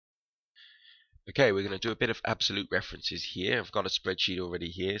Okay, we're going to do a bit of absolute references here. I've got a spreadsheet already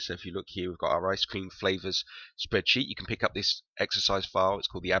here, so if you look here, we've got our ice cream flavors spreadsheet. You can pick up this exercise file. It's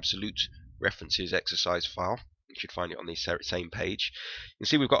called the absolute references exercise file. You should find it on the same page. You can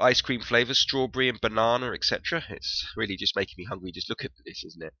see we've got ice cream flavors, strawberry and banana, etc. It's really just making me hungry. Just look at this,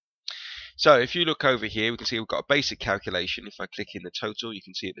 isn't it? So if you look over here, we can see we've got a basic calculation. If I click in the total, you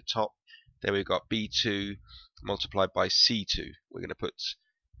can see at the top, there we've got B2 multiplied by C2. We're going to put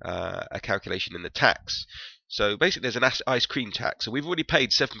a calculation in the tax. So basically there's an ice cream tax. So we've already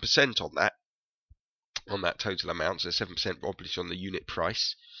paid 7% on that total amount. So 7% obviously on the unit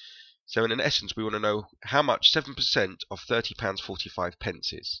price. So in essence we want to know how much 7% of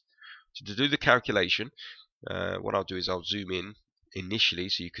 £30.45 is. So to do the calculation, what I'll do is I'll zoom in initially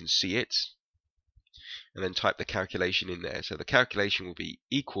so you can see it, and then type the calculation in there. So the calculation will be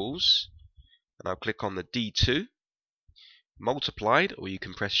equals, and I'll click on the D2, multiplied, or you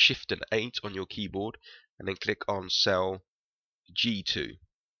can press Shift and 8 on your keyboard and then click on cell G2.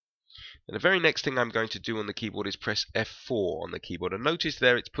 And the very next thing I'm going to do on the keyboard is press F4 on the keyboard, and notice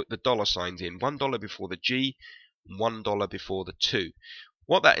there it's put the dollar signs in, $1 before the G, $1 before the 2.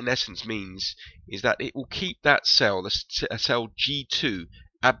 What that in essence means is that it will keep that cell, the cell G2,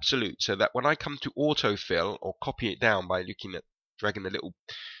 absolute, so that when I come to autofill or copy it down by dragging the little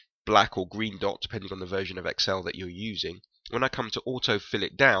black or green dot, depending on the version of Excel that you're using, when I come to autofill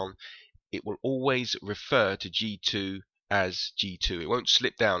it down, it will always refer to G2 as G2. It won't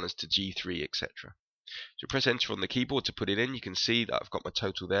slip down as to G3, etc. So press enter on the keyboard to put it in. You can see that I've got my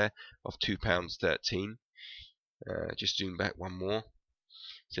total there of £2.13. Just zoom back one more.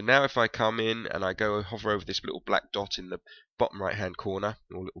 So now if I come in and I go hover over this little black dot in the bottom right hand corner,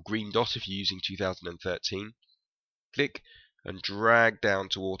 or little green dot if you're using 2013, click and drag down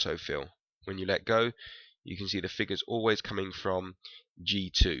to autofill. When you let go, you can see the figures always coming from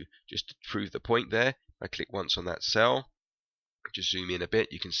G2. Just to prove the point there, I click once on that cell, just zoom in a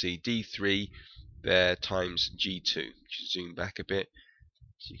bit, you can see D3 there times G2. Just zoom back a bit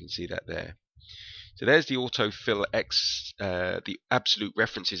so you can see that there. So there's the autofill the absolute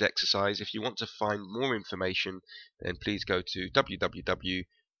references exercise. If you want to find more information, then please go to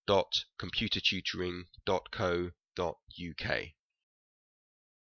www.computertutoring.co.uk.